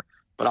been there.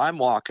 But I'm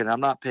walking,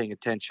 I'm not paying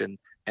attention.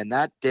 And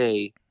that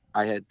day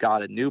I had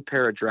got a new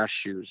pair of dress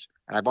shoes,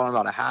 and I bought them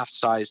about a half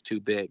size too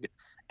big.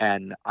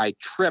 And I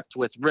tripped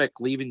with Rick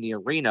leaving the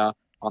arena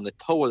on the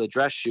toe of the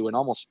dress shoe and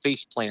almost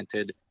face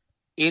planted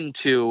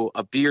into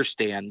a beer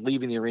stand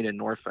leaving the arena in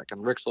Norfolk.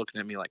 And Rick's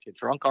looking at me like, "You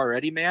drunk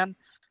already, man?"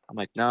 I'm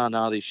like,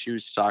 no, these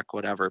shoes suck,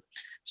 whatever.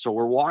 So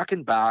we're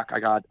walking back. I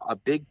got a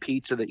big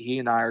pizza that he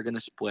and I are going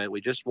to split. We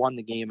just won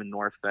the game in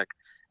Norfolk.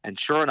 And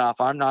sure enough,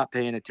 I'm not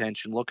paying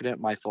attention, looking at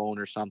my phone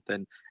or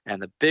something.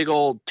 And the big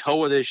old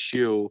toe of this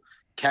shoe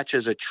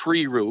catches a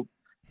tree root.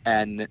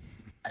 And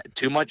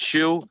too much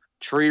shoe,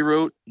 tree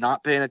root,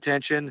 not paying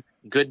attention.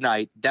 Good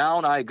night.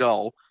 Down I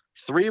go.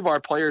 3 of our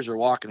players are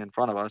walking in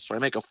front of us. So I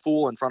make a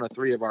fool in front of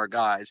 3 of our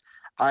guys.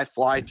 I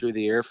fly through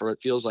the air for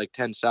it feels like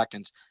 10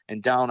 seconds,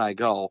 and down I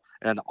go.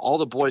 And all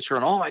the boys are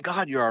going, "Oh, my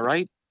God, you're all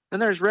right?"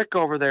 And there's Rick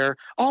over there.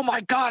 "Oh,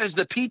 my God, is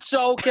the pizza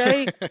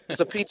okay?"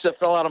 The pizza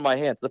fell out of my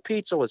hands. The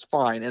pizza was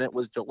fine, and it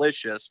was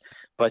delicious.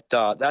 But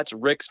that's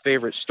Rick's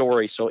favorite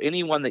story. So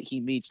anyone that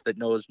he meets that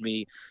knows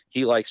me,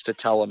 he likes to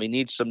tell him. He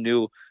needs some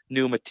new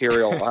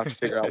material. I'll have to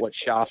figure out what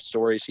shaft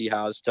stories he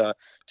has to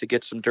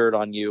get some dirt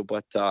on you.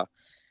 But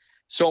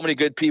so many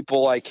good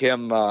people like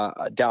him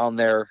down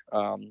there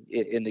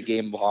in the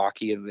game of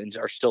hockey and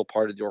are still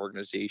part of the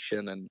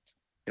organization. And,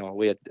 you know,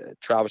 we had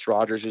Travis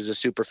Rogers, who's a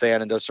super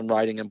fan and does some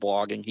writing and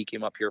blogging. He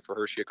came up here for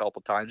Hershey a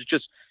couple of times. It's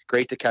just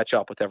great to catch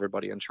up with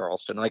everybody in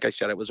Charleston. Like I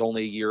said, it was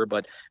only a year,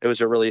 but it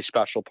was a really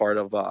special part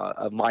of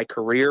my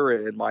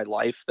career and my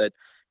life that,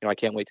 you know, I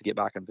can't wait to get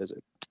back and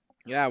visit.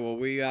 Yeah, well,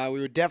 we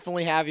would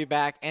definitely have you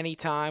back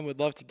anytime. We'd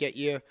love to get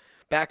you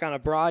back on a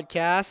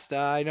broadcast.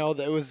 I know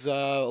that it was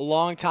a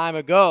long time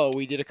ago.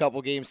 We did a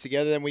couple games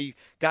together, then we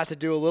got to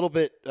do a little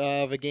bit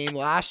of a game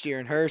last year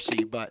in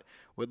Hershey, but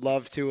would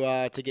love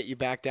to get you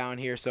back down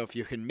here. So if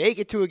you can make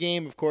it to a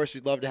game, of course,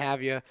 we'd love to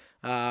have you.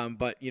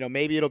 But, you know,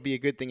 maybe it'll be a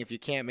good thing if you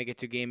can't make it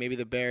to a game. Maybe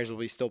the Bears will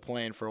be still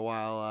playing for a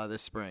while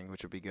this spring,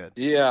 which would be good.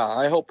 Yeah,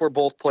 I hope we're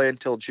both playing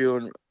till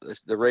June.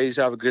 The Rays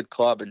have a good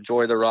club.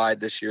 Enjoy the ride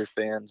this year,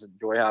 fans.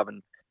 Enjoy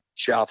having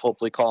Schaff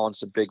hopefully calling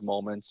some big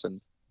moments.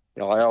 And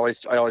I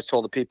always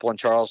told the people in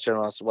Charleston,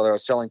 whether I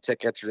was selling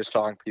tickets or just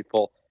talking to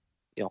people,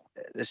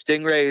 the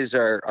Stingrays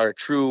are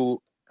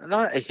true,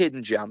 not a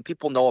hidden gem.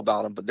 People know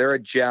about them, but they're a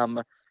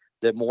gem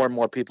that more and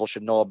more people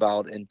should know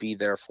about and be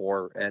there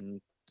for.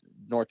 And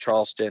North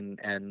Charleston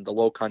and the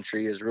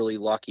Lowcountry is really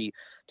lucky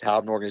to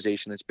have an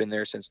organization that's been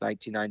there since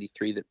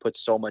 1993 that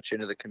puts so much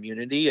into the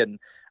community. And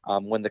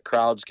when the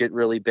crowds get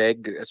really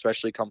big,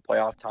 especially come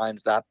playoff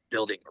times, that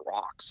building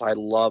rocks. I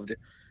loved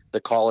the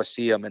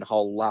Coliseum and how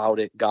loud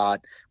it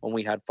got when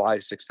we had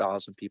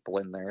 5,000-6,000 people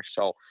in there.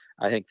 So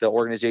I think the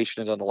organization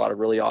has done a lot of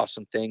really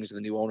awesome things in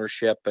the new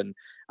ownership, and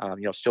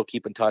still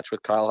keep in touch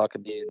with Kyle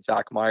Huckabee and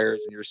Zach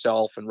Myers and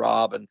yourself and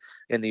Rob and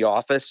in the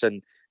office,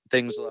 and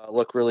things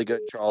look really good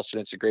in Charleston.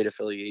 It's a great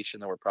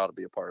affiliation that we're proud to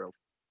be a part of.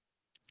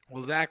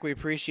 Well, Zach, we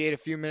appreciate a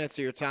few minutes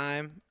of your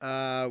time.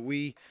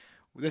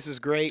 This is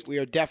great. We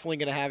are definitely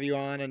going to have you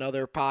on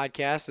another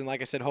podcast, and like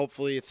I said,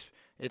 hopefully it's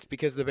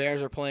because the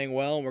Bears are playing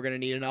well, and we're going to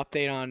need an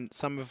update on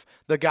some of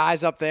the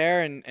guys up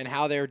there and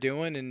how they're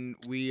doing. And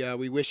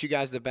we wish you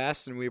guys the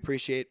best, and we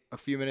appreciate a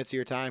few minutes of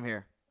your time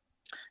here.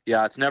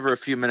 Yeah, it's never a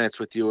few minutes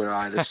with you and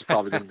I. This is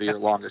probably going to be your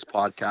longest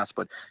podcast.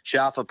 But,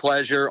 Shaf, a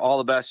pleasure. All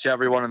the best to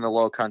everyone in the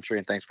Lowcountry,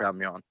 and thanks for having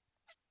me on.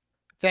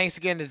 Thanks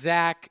again to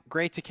Zach.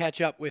 Great to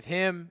catch up with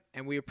him,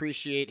 and we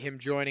appreciate him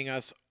joining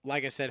us.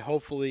 Like I said,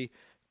 hopefully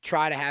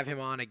try to have him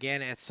on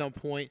again at some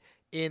point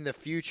in the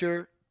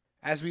future.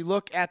 As we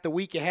look at the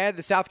week ahead,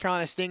 the South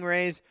Carolina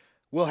Stingrays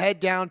will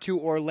head down to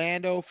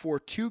Orlando for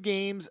 2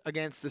 games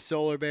against the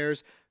Solar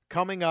Bears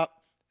coming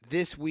up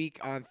this week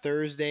on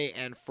Thursday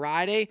and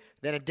Friday.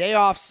 Then a day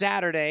off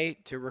Saturday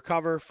to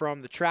recover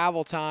from the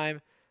travel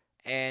time.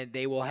 And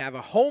they will have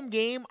a home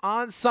game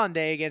on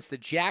Sunday against the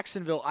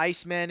Jacksonville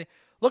Icemen.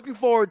 Looking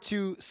forward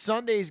to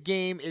Sunday's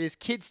game. It is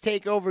Kids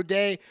Takeover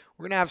Day.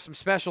 We're going to have some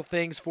special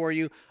things for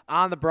you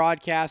on the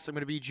broadcast. I'm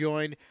going to be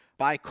joined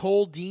by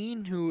Cole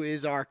Dean, who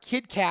is our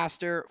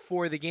kidcaster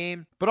for the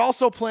game, but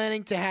also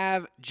planning to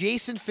have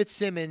Jason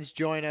Fitzsimmons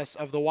join us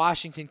of the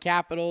Washington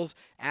Capitals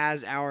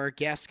as our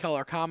guest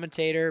color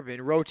commentator.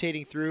 Been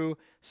rotating through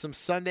some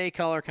Sunday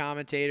color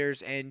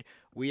commentators, and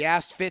we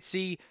asked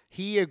Fitzy.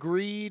 He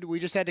agreed. We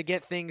just had to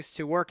get things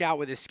to work out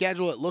with his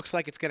schedule. It looks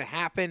like it's going to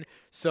happen,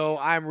 so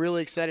I'm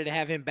really excited to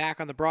have him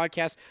back on the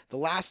broadcast. The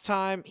last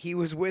time he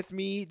was with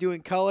me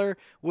doing color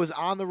was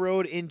on the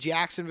road in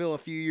Jacksonville a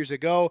few years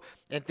ago,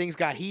 and things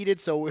got heated,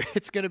 so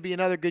it's going to be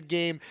another good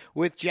game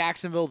with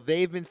Jacksonville.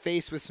 They've been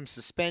faced with some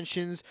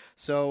suspensions,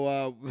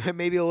 so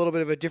maybe a little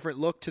bit of a different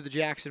look to the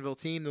Jacksonville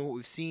team than what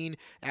we've seen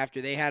after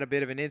they had a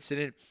bit of an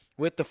incident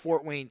with the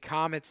Fort Wayne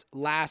Comets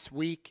last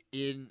week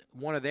in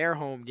one of their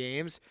home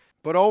games.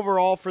 But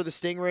overall for the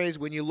Stingrays,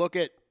 when you look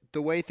at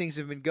the way things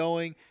have been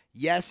going,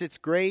 yes, it's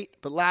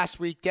great, but last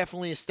week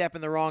definitely a step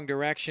in the wrong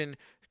direction.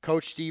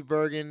 Coach Steve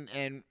Bergen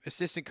and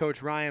assistant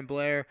coach Ryan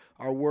Blair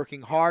are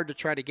working hard to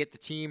try to get the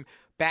team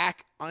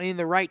back in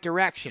the right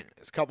direction.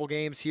 There's a couple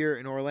games here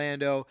in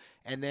Orlando,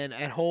 and then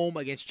at home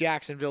against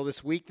Jacksonville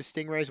this week. The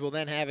Stingrays will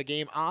then have a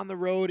game on the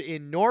road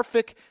in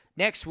Norfolk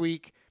next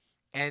week,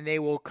 and they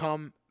will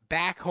come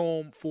back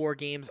home for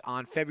games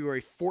on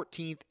February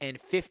 14th and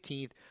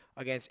 15th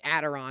against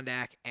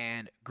Adirondack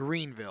and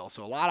Greenville.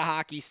 So a lot of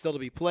hockey still to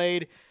be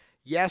played.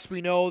 Yes,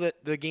 we know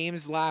that the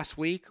games last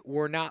week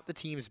were not the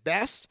team's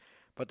best,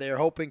 but they are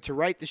hoping to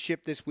right the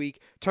ship this week,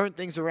 turn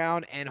things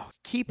around, and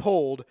keep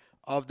hold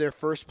of their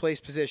first place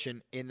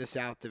position in the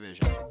South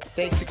Division.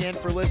 Thanks again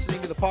for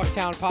listening to the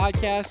Pucktown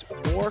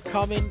Podcast. More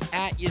coming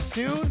at you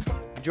soon.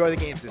 Enjoy the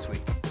games this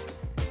week.